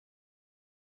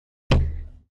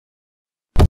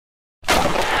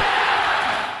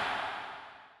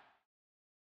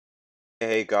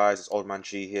Hey guys, it's Old Man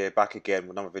G here, back again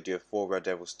with another video for Red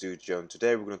Devil Studio, and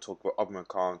today we're going to talk about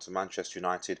Upamecano to Manchester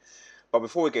United. But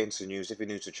before we get into the news, if you're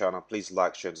new to the channel, please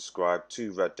like, share and subscribe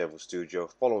to Red Devil Studio,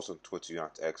 follow us on Twitter,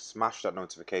 United X, smash that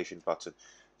notification button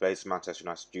for latest Manchester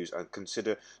United news, and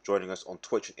consider joining us on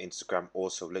Twitch and Instagram,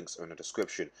 also links are in the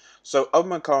description. So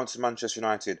Upamecano to Manchester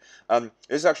United, this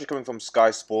is actually coming from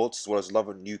Sky Sports as well as a lot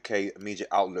of UK media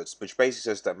outlets, which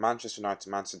basically says that Manchester United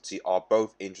and Man City are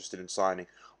both interested in signing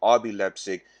RB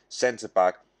Leipzig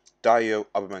centre-back Dayot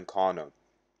Upamecano.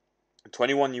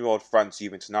 21-year-old France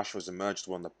youth international has emerged as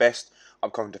one of the best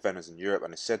upcoming defenders in Europe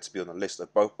and is said to be on the list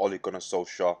of both Ole Gunnar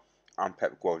Solskjaer and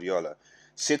Pep Guardiola.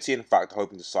 City, in fact, are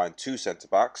hoping to sign two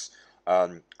centre-backs. I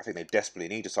think they desperately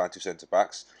need to sign two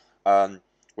centre-backs.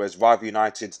 Whereas Rival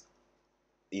United,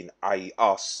 i.e.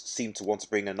 us, seem to want to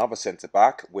bring another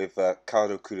centre-back, with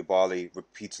Kalidou Koulibaly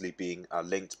repeatedly being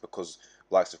linked because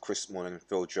the likes of Chris Smalling and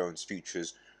Phil Jones'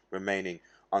 futures remaining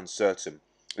uncertain.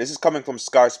 This is coming from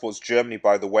Sky Sports Germany,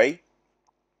 by the way,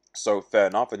 so fair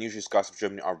enough. And usually Sky Sports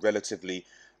Germany are relatively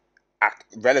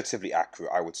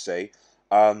accurate, I would say.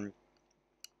 Upamecano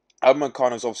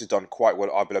has obviously done quite well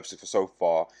at RB Leipzig for so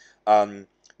far. The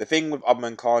thing with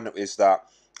Upamecano is that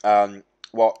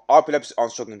while RB Leipzig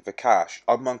aren't struggling for cash,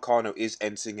 Upamecano is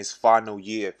entering his final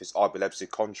year of his RB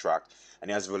Leipzig contract, and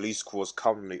he has a release clause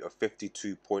currently of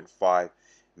 £52.5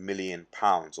 million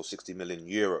or 60 million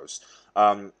euros.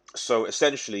 So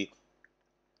essentially,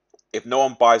 if no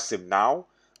one buys him now,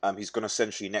 he's going to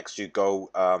essentially next year go.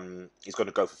 He's going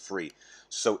to go for free.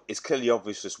 So it's clearly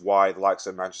obvious just why the likes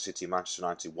of Manchester City and Manchester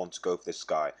United want to go for this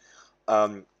guy.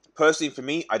 Personally, for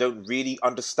me, I don't really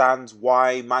understand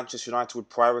why Manchester United would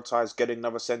prioritise getting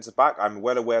another centre-back. I'm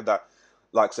well aware that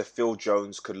likes of Phil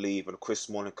Jones could leave and Chris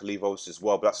Smalling could leave also as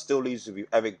well, but that still leaves with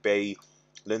Eric Bailly,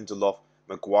 Lindelof,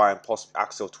 Maguire, and possibly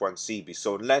Axel Tuanzebe.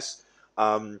 So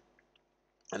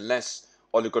unless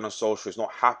Ole Gunnar Solskjaer is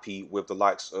not happy with the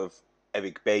likes of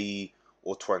Eric Bailly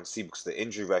or Tuanzebe because of the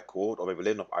injury record, or maybe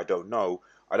Lindelof, I don't know.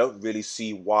 I don't really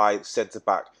see why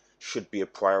centre-back should be a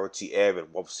priority area.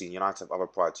 Obviously, United have other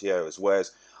priority areas,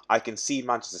 whereas I can see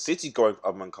Manchester City going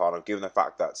for Upamecano, given the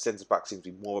fact that centre-back seems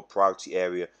to be more a priority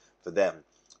area for them,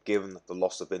 given the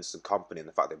loss of Vincent Kompany and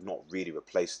the fact they've not really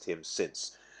replaced him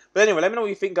since. But anyway, let me know what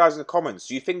you think, guys, in the comments.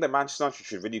 Do you think that Manchester United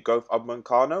should really go for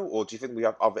Upamecano, or do you think we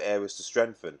have other areas to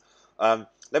strengthen? Let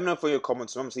me know for your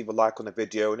comments. Remember to leave a like on the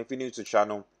video, and if you're new to the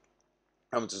channel,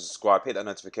 remember to subscribe, hit that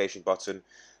notification button.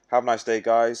 Have a nice day,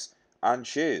 guys, and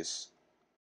cheers.